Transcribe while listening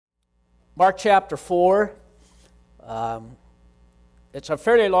Mark chapter 4. It's a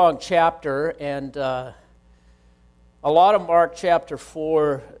fairly long chapter, and a lot of Mark chapter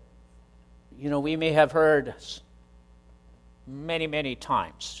 4, we may have heard many, many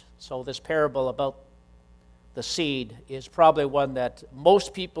times. So this parable about the seed is probably one that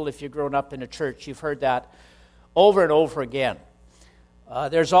most people, if you've grown up in a church, you've heard that over and over again.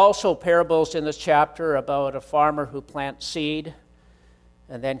 There's also parables in this chapter about a farmer who plants seed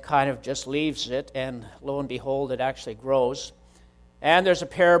and then kind of just leaves it, and lo and behold, it actually grows. And there's a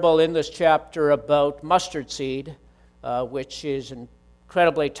parable in this chapter about mustard seed, which is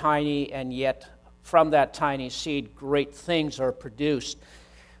incredibly tiny, and yet from that tiny seed, great things are produced.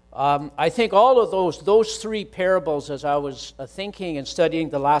 I think all of those three parables, as I was thinking and studying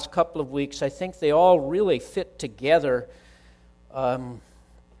the last couple of weeks, I think they all really fit together. And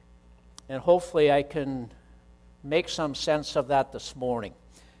hopefully I can make some sense of that this morning.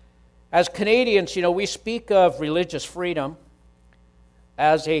 As Canadians, we speak of religious freedom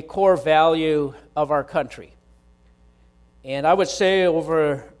as a core value of our country. And I would say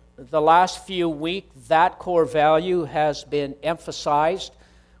over the last few weeks, that core value has been emphasized.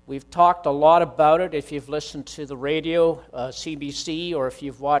 We've talked a lot about it if you've listened to the radio, CBC, or if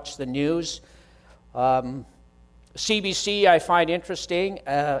you've watched the news. CBC I find interesting.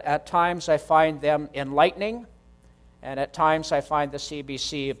 At times I find them enlightening, and at times I find the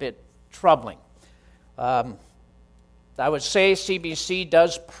CBC a bit troubling. I would say CBC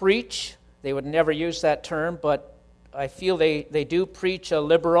does preach. They would never use that term, but I feel they do preach a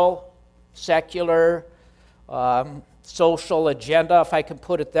liberal, secular, social agenda, if I can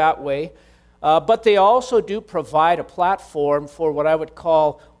put it that way. But they also do provide a platform for what I would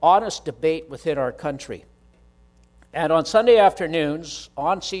call honest debate within our country. And on Sunday afternoons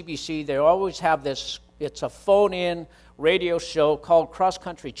on CBC, they always have this, it's a phone-in radio show called Cross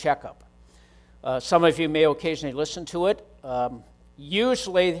Country Checkup. Some of you may occasionally listen to it.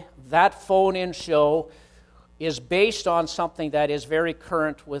 Usually that phone-in show is based on something that is very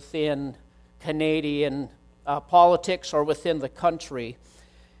current within Canadian politics or within the country.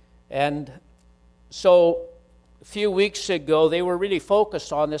 And so a few weeks ago, they were really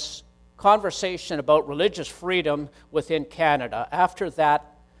focused on this conversation about religious freedom within Canada. After that,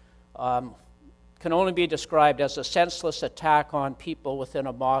 can only be described as a senseless attack on people within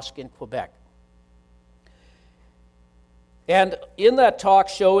a mosque in Quebec. And in that talk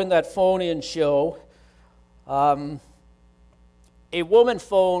show, in that phone-in show, a woman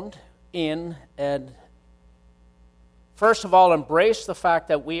phoned in and first of all embraced the fact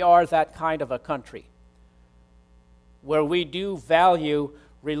that we are that kind of a country where we do value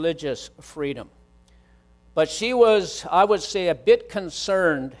religious freedom. But she was, I would say, a bit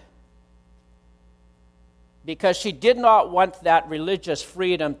concerned because she did not want that religious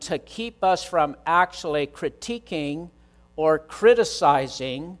freedom to keep us from actually critiquing or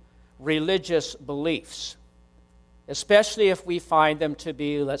criticizing religious beliefs, especially if we find them to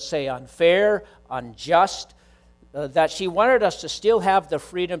be, let's say, unfair, unjust, that she wanted us to still have the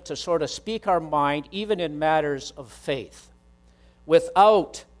freedom to sort of speak our mind, even in matters of faith,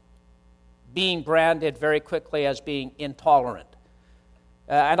 without being branded very quickly as being intolerant.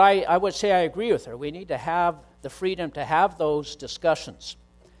 And I would say I agree with her. We need to have the freedom to have those discussions.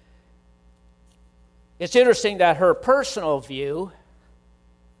 It's interesting that her personal view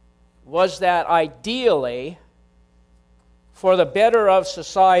was that ideally, for the better of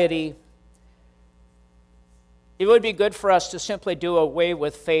society, it would be good for us to simply do away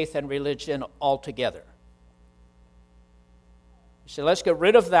with faith and religion altogether. So let's get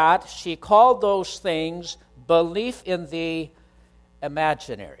rid of that. She called those things belief in the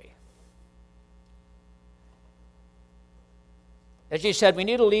imaginary. As she said, we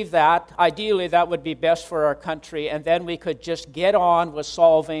need to leave that. Ideally, that would be best for our country, and then we could just get on with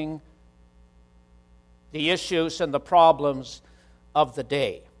solving the issues and the problems of the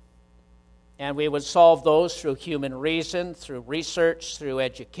day. And we would solve those through human reason, through research, through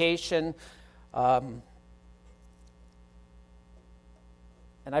education. And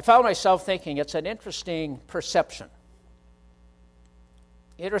I found myself thinking it's an interesting perception.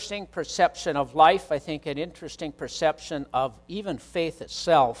 Interesting perception of life, I think an interesting perception of even faith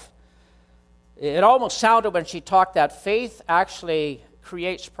itself. It almost sounded when she talked that faith actually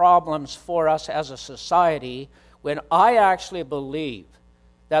creates problems for us as a society, when I actually believe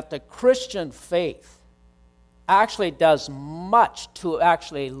that the Christian faith actually does much to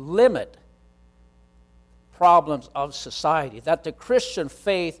actually limit problems of society, that the Christian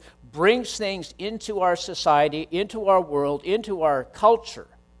faith brings things into our society, into our world, into our culture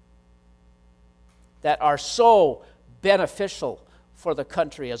that are so beneficial for the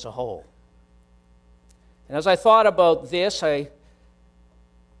country as a whole. And as I thought about this, I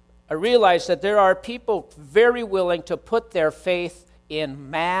realized that there are people very willing to put their faith in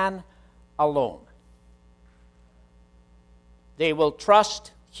man alone. They will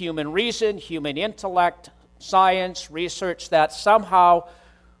trust human reason, human intellect, science, research that somehow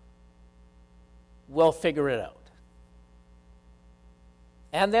will figure it out.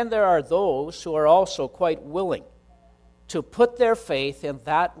 And then there are those who are also quite willing to put their faith in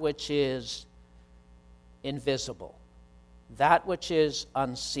that which is invisible, that which is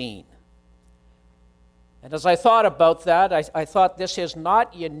unseen. And as I thought about that, I thought this is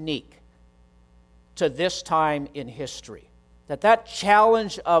not unique to this time in history. That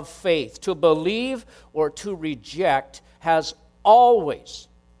challenge of faith, to believe or to reject, has always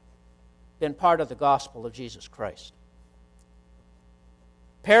been part of the gospel of Jesus Christ.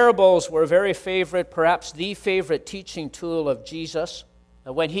 Parables were a very favorite, perhaps the favorite teaching tool of Jesus.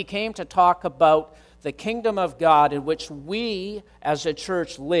 When he came to talk about the kingdom of God in which we as a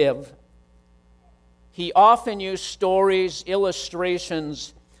church live, he often used stories,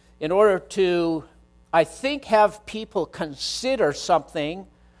 illustrations, in order to, I think, have people consider something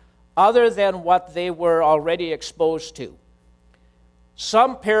other than what they were already exposed to.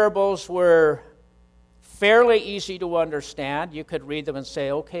 Some parables were fairly easy to understand. You could read them and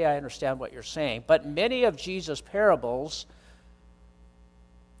say, okay, I understand what you're saying. But many of Jesus' parables,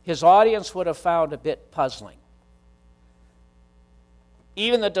 his audience would have found a bit puzzling.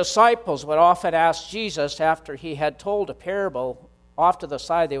 Even the disciples would often ask Jesus after he had told a parable, off to the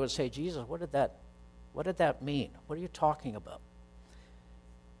side they would say, Jesus, what did that mean? What are you talking about?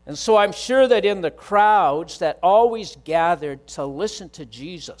 And so I'm sure that in the crowds that always gathered to listen to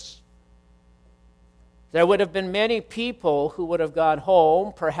Jesus, there would have been many people who would have gone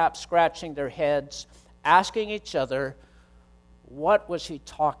home, perhaps scratching their heads, asking each other, what was he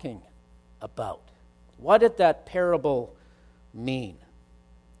talking about? What did that parable mean?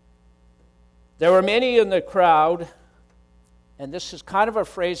 There were many in the crowd, and this is kind of a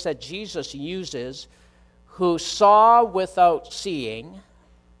phrase that Jesus uses, who saw without seeing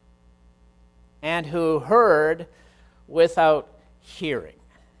and who heard without hearing,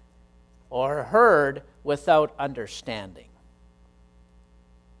 or heard without understanding.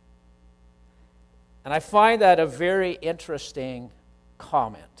 And I find that a very interesting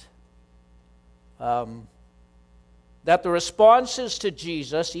comment. That the responses to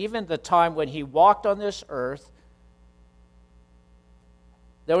Jesus, even the time when he walked on this earth,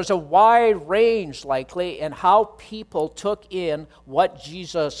 there was a wide range, likely, in how people took in what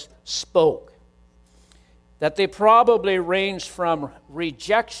Jesus spoke. That they probably ranged from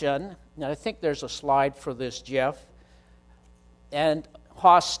rejection, and I think there's a slide for this, Jeff, and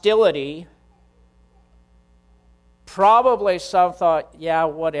hostility. Probably some thought, yeah,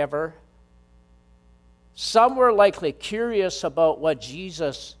 whatever. Some were likely curious about what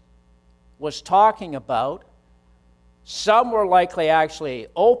Jesus was talking about. Some were likely actually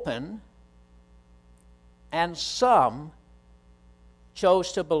open. And some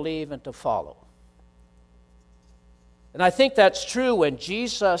chose to believe and to follow. And I think that's true when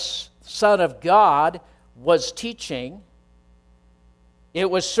Jesus, Son of God, was teaching. It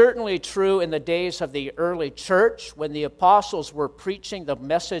was certainly true in the days of the early church when the apostles were preaching the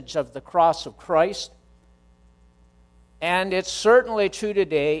message of the cross of Christ. And it's certainly true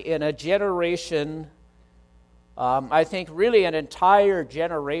today in a generation, I think really an entire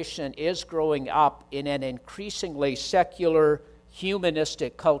generation is growing up in an increasingly secular,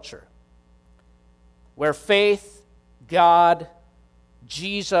 humanistic culture where faith, God,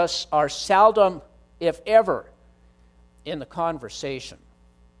 Jesus are seldom, if ever, in the conversation.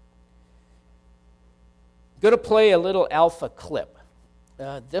 I'm going to play a little Alpha clip.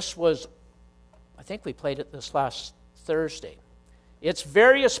 This was, I think we played it this last Thursday. It's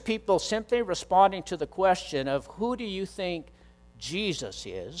various people simply responding to the question of who do you think Jesus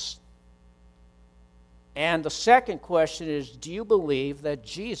is? And the second question is, do you believe that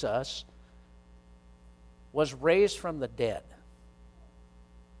Jesus was raised from the dead?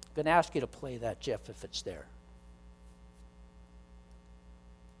 I'm going to ask you to play that, Jeff, if it's there.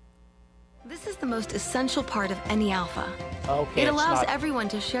 This is the most essential part of any alpha. Okay, it allows everyone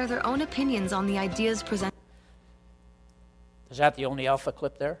to share their own opinions on the ideas presented. Is that the only alpha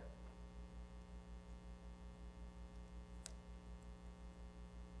clip there?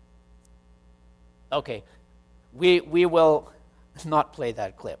 Okay, we will not play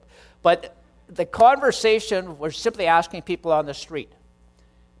that clip. But the conversation, we're simply asking people on the street.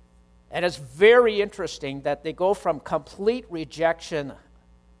 And it's very interesting that they go from complete rejection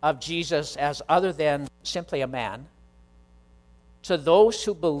of Jesus as other than simply a man to those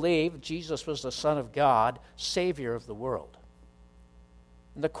who believe Jesus was the Son of God, Savior of the world.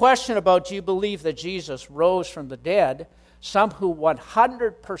 And the question about, do you believe that Jesus rose from the dead, some who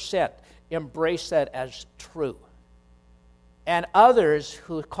 100% embrace that as true, and others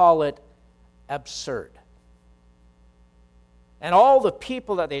who call it absurd. And all the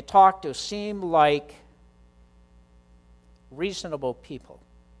people that they talk to seem like reasonable people.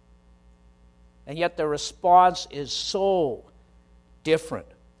 And yet the response is so different.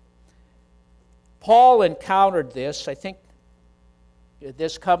 Paul encountered this. I think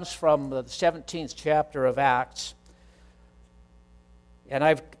this comes from the 17th chapter of Acts.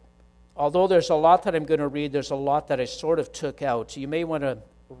 And although there's a lot that I'm going to read, there's a lot that I sort of took out. So you may want to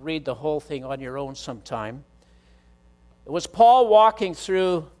read the whole thing on your own sometime. It was Paul walking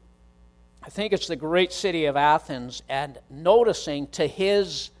through, I think it's the great city of Athens, and noticing to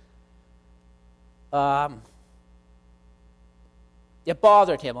his, it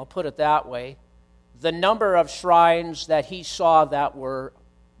bothered him, I'll put it that way, the number of shrines that he saw that were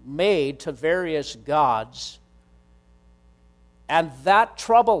made to various gods, and that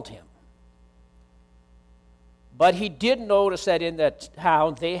troubled him. But he did notice that in that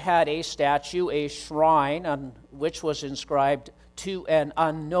town they had a statue, a shrine, on which was inscribed to an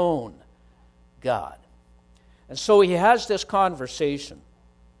unknown God. And so he has this conversation.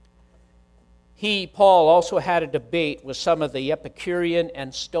 Paul, also had a debate with some of the Epicurean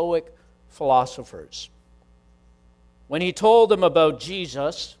and Stoic philosophers. When he told them about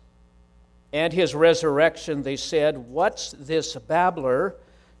Jesus and his resurrection, they said, "What's this babbler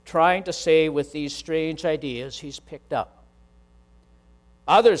trying to say with these strange ideas he's picked up?"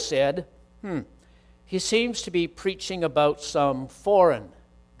 Others said, he seems to be preaching about some foreign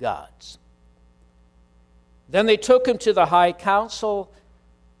gods. Then they took him to the high council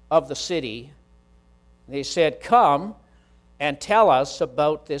of the city. They said, "Come and tell us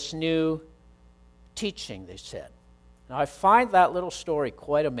about this new teaching," they said. Now, I find that little story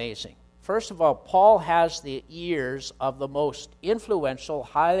quite amazing. First of all, Paul has the ears of the most influential,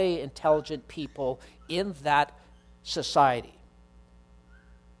 highly intelligent people in that society.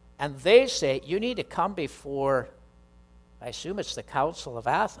 And they say, you need to come before, I assume it's the Council of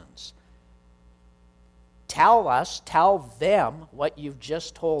Athens. Tell them what you've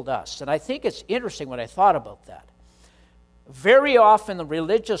just told us. And I think it's interesting when I thought about that. Very often the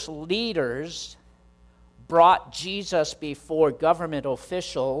religious leaders brought Jesus before government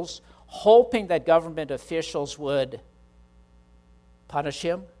officials, hoping that government officials would punish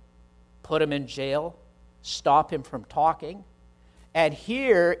him, put him in jail, stop him from talking. And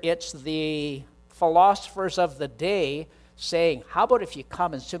here it's the philosophers of the day saying, how about if you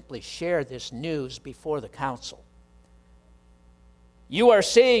come and simply share this news before the council? You are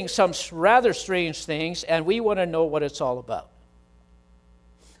saying some rather strange things, and we want to know what it's all about.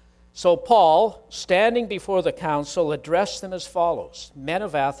 So Paul, standing before the council, addressed them as follows: "Men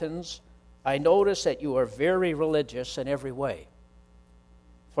of Athens, I notice that you are very religious in every way.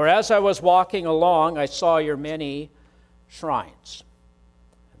 For as I was walking along, I saw your many shrines.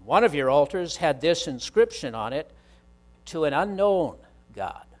 And one of your altars had this inscription on it, 'To an unknown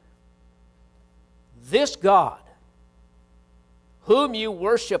God.' This God, whom you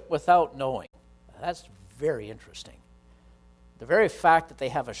worship without knowing." That's very interesting. The very fact that they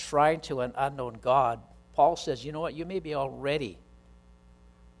have a shrine to an unknown God, Paul says, you know what, you may be already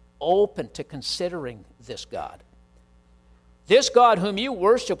open to considering this God. "This God whom you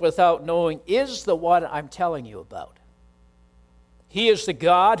worship without knowing is the one I'm telling you about. He is the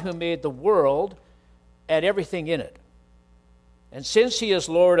God who made the world and everything in it. And since he is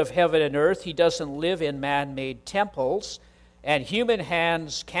Lord of heaven and earth, he doesn't live in man-made temples, and human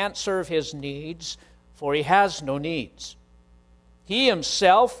hands can't serve his needs, for he has no needs. He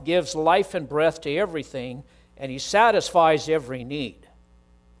himself gives life and breath to everything, and he satisfies every need.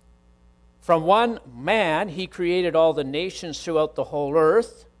 From one man, he created all the nations throughout the whole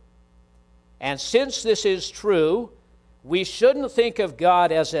earth. And since this is true, we shouldn't think of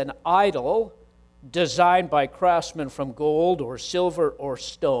God as an idol designed by craftsmen from gold or silver or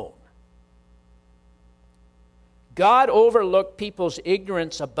stone. God overlooked people's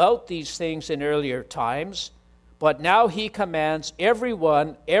ignorance about these things in earlier times, but now he commands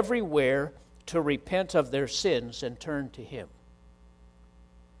everyone, everywhere, to repent of their sins and turn to him.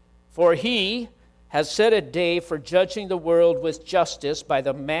 For he has set a day for judging the world with justice by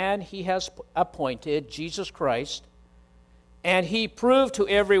the man he has appointed, Jesus Christ, and he proved to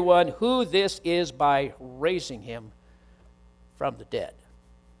everyone who this is by raising him from the dead."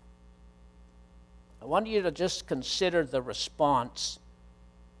 I want you to just consider the response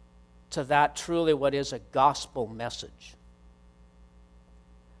to that truly what is a gospel message.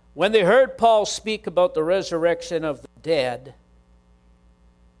 When they heard Paul speak about the resurrection of the dead,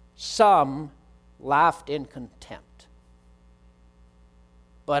 some laughed in contempt.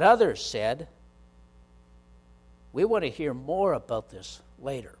 But others said, "We want to hear more about this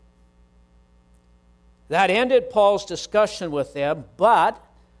later." That ended Paul's discussion with them, but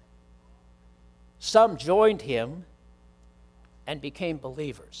some joined him and became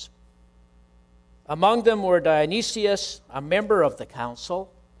believers. Among them were Dionysius, a member of the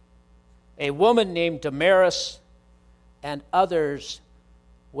council, a woman named Damaris, and others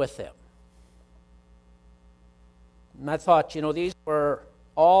with them. And I thought, these were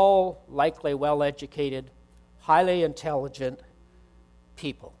all likely well-educated, highly intelligent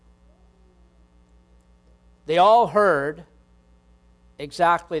people. They all heard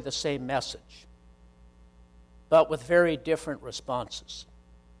exactly the same message, but with very different responses.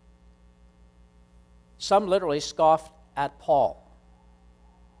 Some literally scoffed at Paul.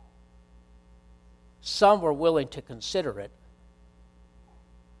 Some were willing to consider it,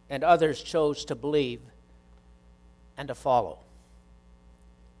 and others chose to believe and to follow.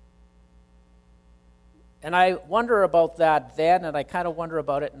 And I wonder about that then, and I kind of wonder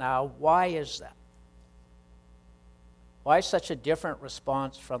about it now. Why is that? Why such a different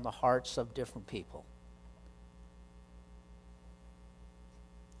response from the hearts of different people?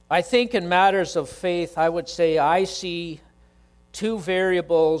 I think in matters of faith, I would say I see two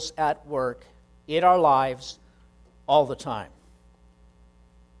variables at work in our lives all the time.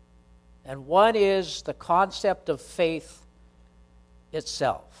 And one is the concept of faith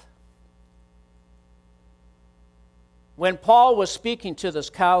itself. When Paul was speaking to this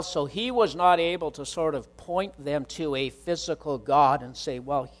council, he was not able to sort of point them to a physical God and say,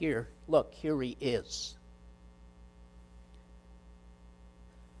 well, here he is.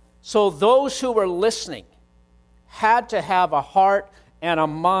 So those who were listening had to have a heart and a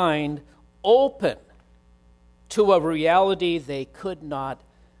mind open to a reality they could not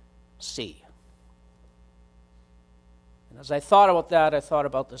see. And as I thought about that, I thought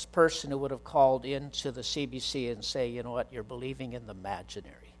about this person who would have called into the CBC and say, you know what, you're believing in the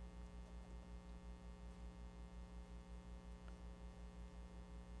imaginary.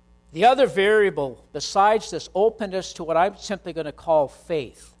 The other variable, besides this openness to what I'm simply going to call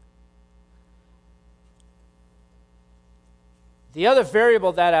faith, the other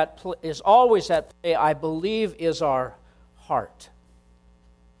variable that is always at play, I believe, is our heart.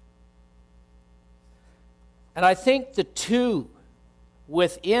 And I think the two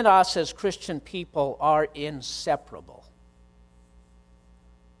within us as Christian people are inseparable.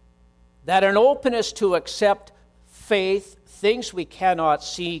 That an openness to accept faith, things we cannot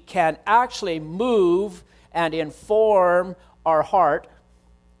see, can actually move and inform our heart.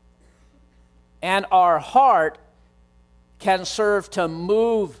 And our heart can serve to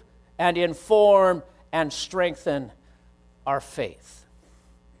move and inform and strengthen our faith.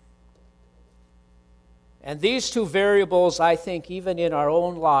 And these two variables, I think, even in our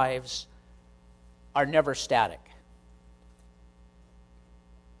own lives, are never static.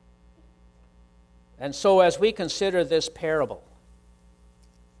 And so as we consider this parable,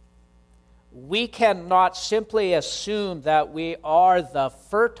 we cannot simply assume that we are the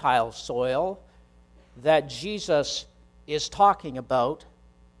fertile soil that Jesus is talking about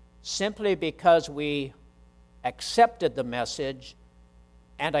simply because we accepted the message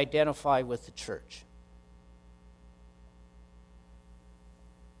and identify with the church.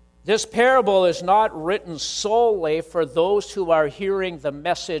 This parable is not written solely for those who are hearing the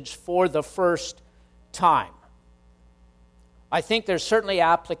message for the first time. I think there's certainly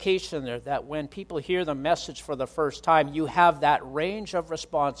application there that when people hear the message for the first time, you have that range of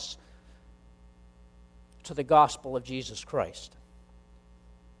response to the gospel of Jesus Christ.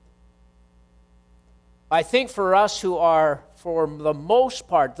 I think for us who are, for the most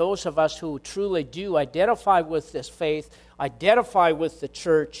part, those of us who truly do identify with this faith, identify with the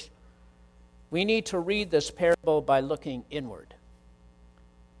church, we need to read this parable by looking inward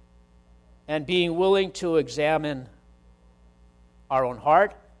and being willing to examine our own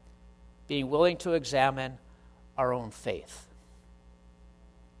heart, being willing to examine our own faith.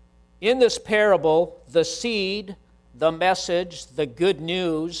 In this parable, the seed, the message, the good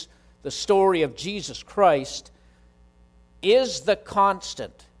news, the story of Jesus Christ is the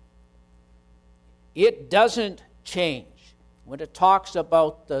constant. It doesn't change. When it talks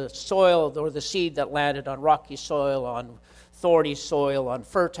about the soil or the seed that landed on rocky soil, on thorny soil, on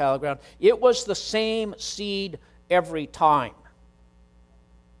fertile ground, it was the same seed every time.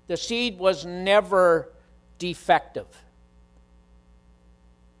 The seed was never defective.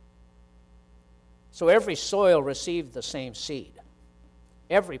 So every soil received the same seed.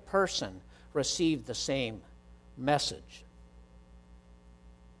 every person received the same message.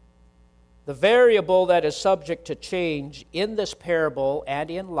 The variable that is subject to change in this parable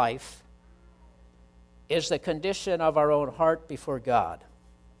and in life is the condition of our own heart before God.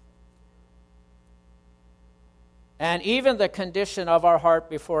 And even the condition of our heart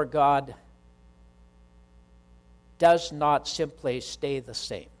before God does not simply stay the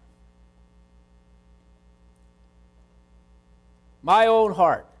same. My own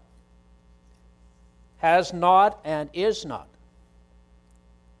heart has not and is not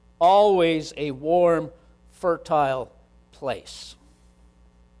always a warm, fertile place.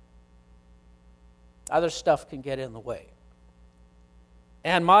 Other stuff can get in the way.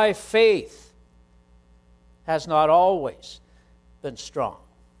 And my faith has not always been strong.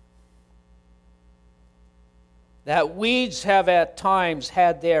 That weeds have at times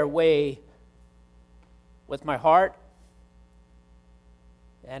had their way with my heart.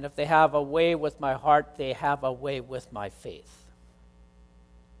 And if they have a way with my heart, they have a way with my faith.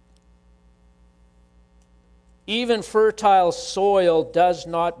 Even fertile soil does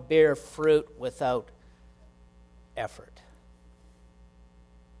not bear fruit without effort.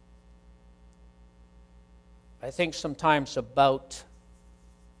 I think sometimes about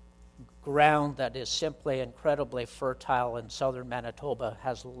ground that is simply incredibly fertile in southern Manitoba,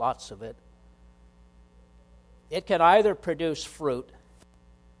 has lots of it. It can either produce fruit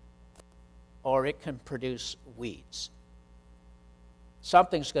or it can produce weeds.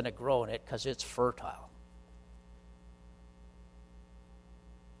 Something's going to grow in it because it's fertile.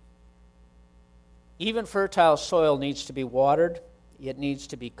 Even fertile soil needs to be watered. It needs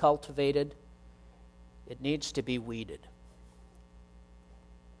to be cultivated. It needs to be weeded.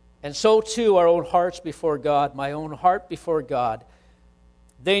 And so too our own hearts before God, my own heart before God,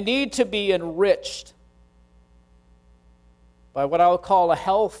 they need to be enriched by what I'll call a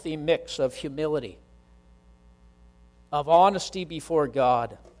healthy mix of humility, of honesty before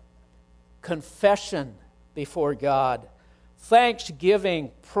God, confession before God,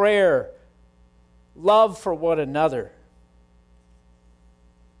 thanksgiving, prayer, love for one another.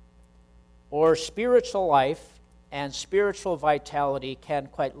 Or spiritual life and spiritual vitality can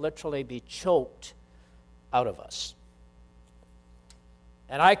quite literally be choked out of us.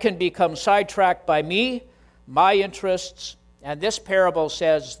 And I can become sidetracked by me, my interests, and this parable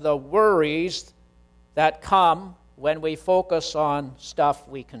says the worries that come when we focus on stuff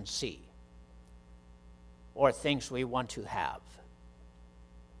we can see or things we want to have.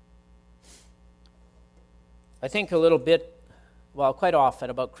 I think a little bit, quite often,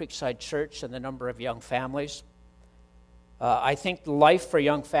 about Creekside Church and the number of young families. I think life for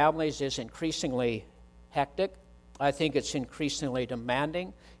young families is increasingly hectic. I think it's increasingly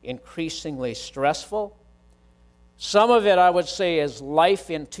demanding, increasingly stressful. Some of it, I would say, is life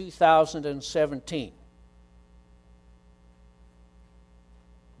in 2017.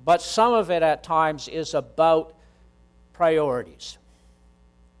 But some of it at times is about priorities.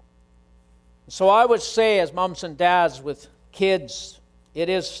 So I would say, as moms and dads with kids, it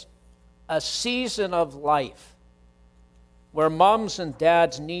is a season of life where moms and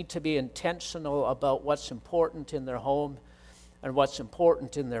dads need to be intentional about what's important in their home and what's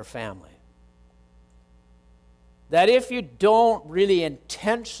important in their family. That if you don't really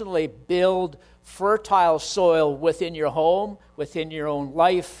intentionally build fertile soil within your home, within your own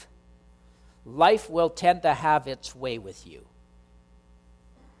life, life will tend to have its way with you.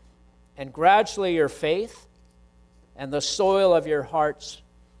 And gradually your faith and the soil of your hearts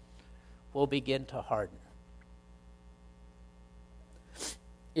will begin to harden.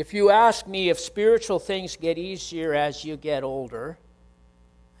 If you ask me if spiritual things get easier as you get older,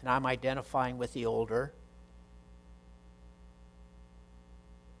 and I'm identifying with the older,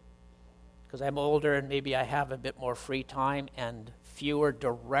 because I'm older and maybe I have a bit more free time and fewer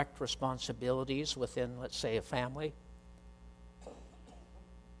direct responsibilities within, let's say, a family,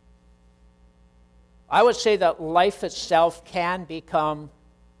 I would say that life itself can become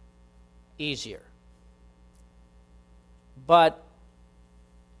easier. But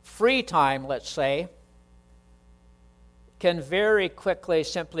free time, let's say, can very quickly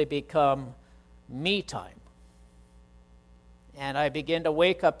simply become me time. And I begin to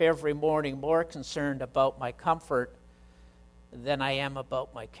wake up every morning more concerned about my comfort than I am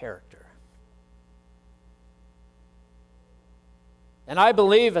about my character. And I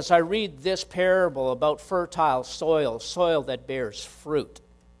believe as I read this parable about fertile soil, soil that bears fruit,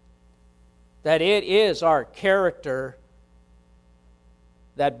 that it is our character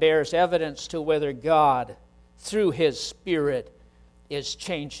that bears evidence to whether God, through His Spirit, is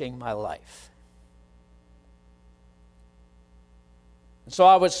changing my life. So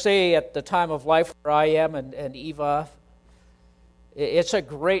I would say at the time of life where I am and Eva, it's a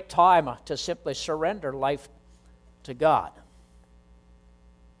great time to simply surrender life to God.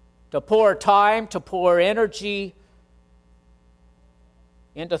 To pour time, to pour energy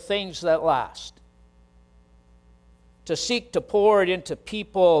into things that last. To seek to pour it into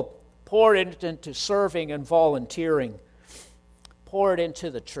people, pour it into serving and volunteering. Pour it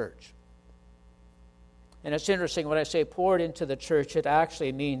into the church. And it's interesting when I say pour it into the church, it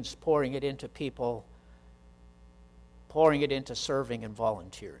actually means pouring it into people, pouring it into serving and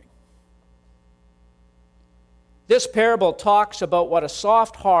volunteering. This parable talks about what a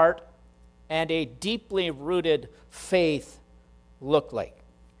soft heart and a deeply rooted faith look like.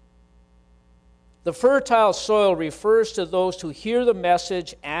 The fertile soil refers to those who hear the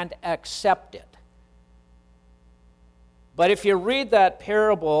message and accept it. But if you read that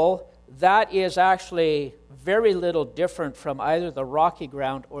parable, that is actually very little different from either the rocky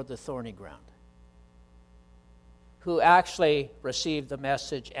ground or the thorny ground, who actually received the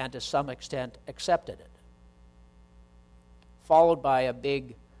message and to some extent accepted it, followed by a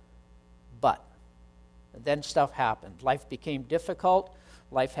big but. And then stuff happened. Life became difficult.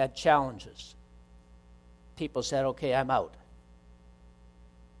 Life had challenges. People said, okay, I'm out.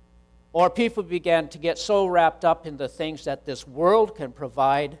 Or people began to get so wrapped up in the things that this world can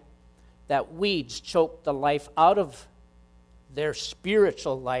provide that weeds choked the life out of their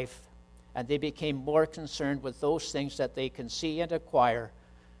spiritual life, and they became more concerned with those things that they can see and acquire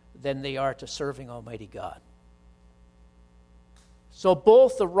than they are to serving Almighty God. So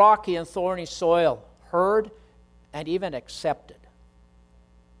both the rocky and thorny soil heard and even accepted.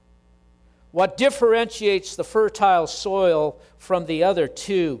 What differentiates the fertile soil from the other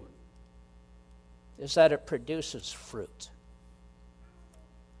two is that it produces fruit.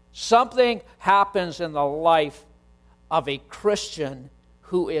 Something happens in the life of a Christian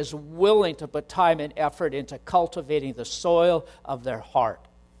who is willing to put time and effort into cultivating the soil of their heart.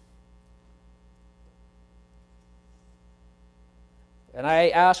 And I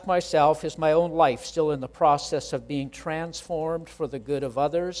ask myself, is my own life still in the process of being transformed for the good of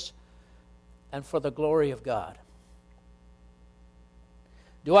others and for the glory of God?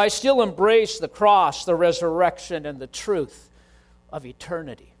 Do I still embrace the cross, the resurrection, and the truth of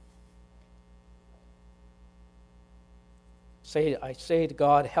eternity? I say to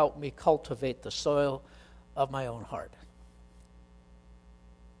God, help me cultivate the soil of my own heart.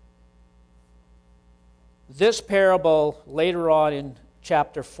 This parable, later on in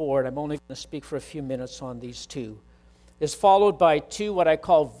chapter 4, and I'm only going to speak for a few minutes on these two, is followed by two what I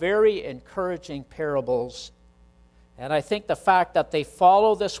call very encouraging parables. And I think the fact that they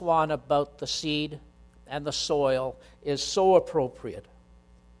follow this one about the seed and the soil is so appropriate.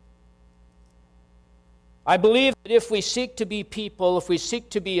 I believe that if we seek to be people, if we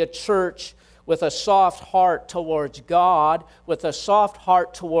seek to be a church with a soft heart towards God, with a soft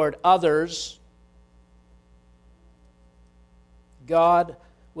heart toward others, God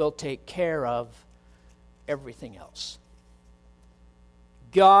will take care of everything else.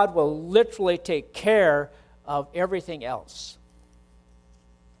 God will literally take care of everything else.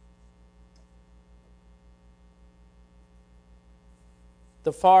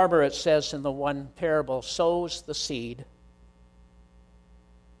 The farmer, it says in the one parable, sows the seed.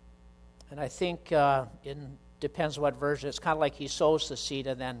 And I think it depends what version. It's kind of like he sows the seed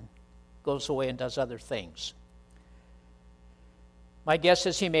and then goes away and does other things. My guess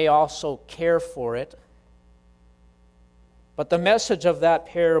is he may also care for it. But the message of that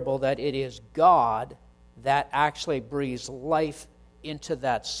parable, that it is God that actually breathes life into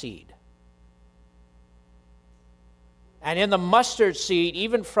that seed. And in the mustard seed,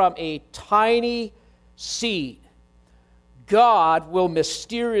 even from a tiny seed, God will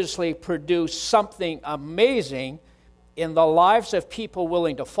mysteriously produce something amazing in the lives of people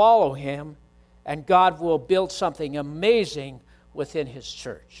willing to follow him, and God will build something amazing within his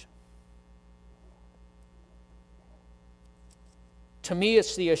church. To me,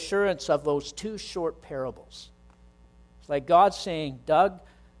 it's the assurance of those two short parables. It's like God saying, Doug,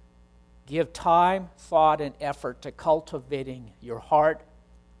 give time, thought, and effort to cultivating your heart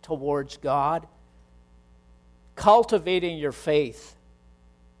towards God, cultivating your faith.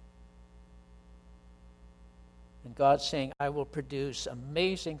 And God's saying, I will produce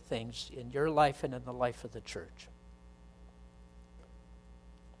amazing things in your life and in the life of the church.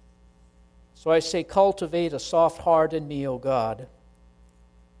 So I say, cultivate a soft heart in me, O God,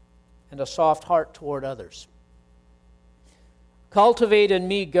 and a soft heart toward others. Cultivate in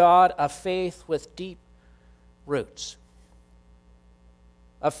me, God, a faith with deep roots.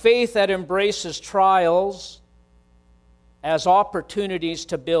 A faith that embraces trials as opportunities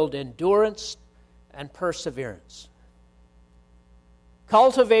to build endurance and perseverance.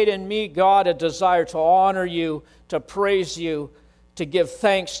 Cultivate in me, God, a desire to honor you, to praise you, to give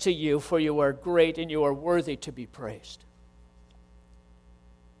thanks to you, for you are great and you are worthy to be praised.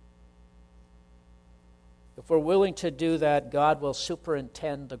 If we're willing to do that, God will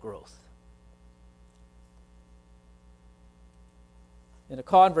superintend the growth. In a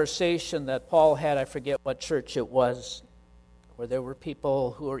conversation that Paul had, I forget what church it was, where there were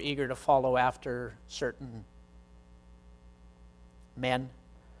people who were eager to follow after certain men.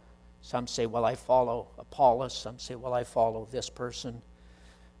 Some say, well, I follow Apollos. Some say, well, I follow this person.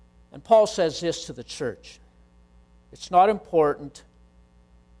 And Paul says this to the church. It's not important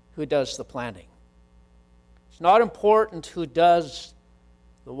who does the planting. It's not important who does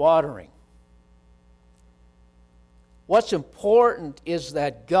the watering. What's important is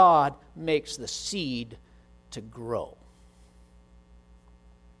that God makes the seed to grow.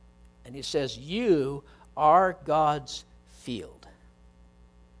 And he says, you are God's field.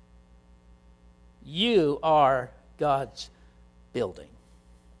 You are God's building.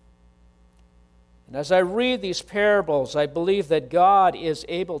 And as I read these parables, I believe that God is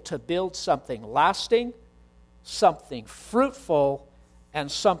able to build something lasting, something fruitful,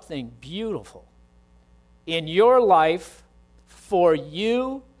 and something beautiful in your life, for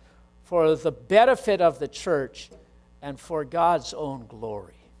you, for the benefit of the church, and for God's own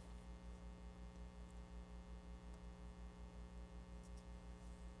glory.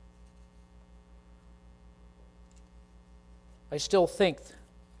 I still think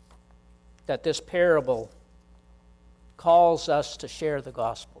that this parable calls us to share the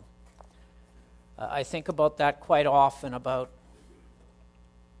gospel. I think about that quite often about,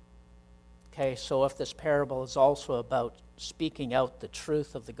 okay, so if this parable is also about speaking out the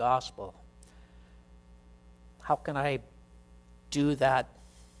truth of the gospel, how can I do that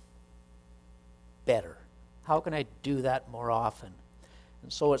better? How can I do that more often?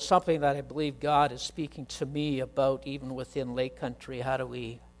 And so it's something that I believe God is speaking to me about even within Lake Country. How do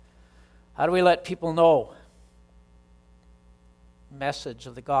we let people know the message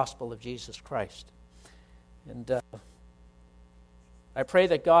of the gospel of Jesus Christ? And I pray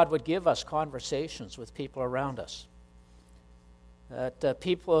that God would give us conversations with people around us. That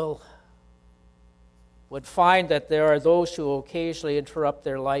people would find that there are those who occasionally interrupt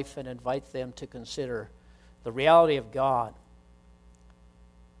their life and invite them to consider the reality of God.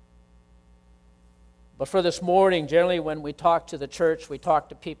 But for this morning, generally when we talk to the church, we talk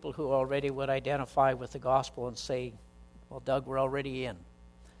to people who already would identify with the gospel and say, well, Doug, we're already in.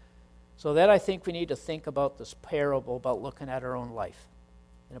 So then I think we need to think about this parable, about looking at our own life,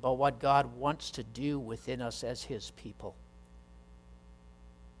 and about what God wants to do within us as his people.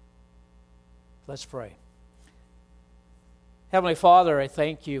 Let's pray. Heavenly Father, I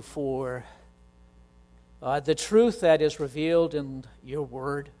thank you for the truth that is revealed in your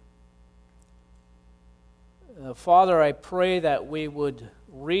word. Father, I pray that we would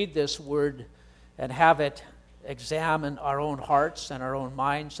read this word and have it examine our own hearts and our own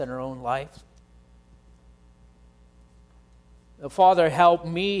minds and our own life. Father, help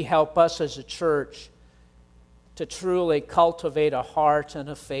me, help us as a church to truly cultivate a heart and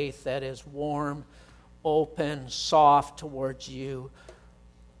a faith that is warm, open, soft towards you.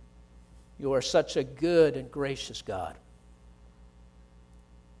 You are such a good and gracious God.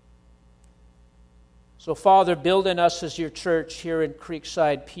 So, Father, build in us as your church here in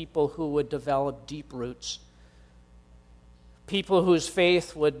Creekside people who would develop deep roots, people whose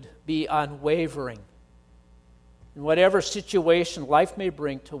faith would be unwavering. In whatever situation life may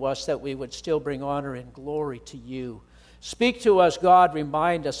bring to us, that we would still bring honor and glory to you. Speak to us, God.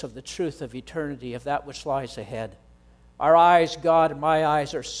 Remind us of the truth of eternity, of that which lies ahead. Our eyes, God, and my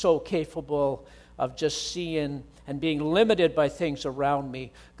eyes are so capable of just seeing and being limited by things around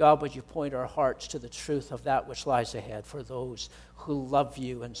me. God, would you point our hearts to the truth of that which lies ahead for those who love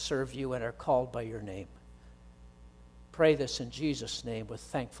you and serve you and are called by your name. Pray this in Jesus' name with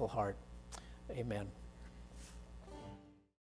thankful heart. Amen.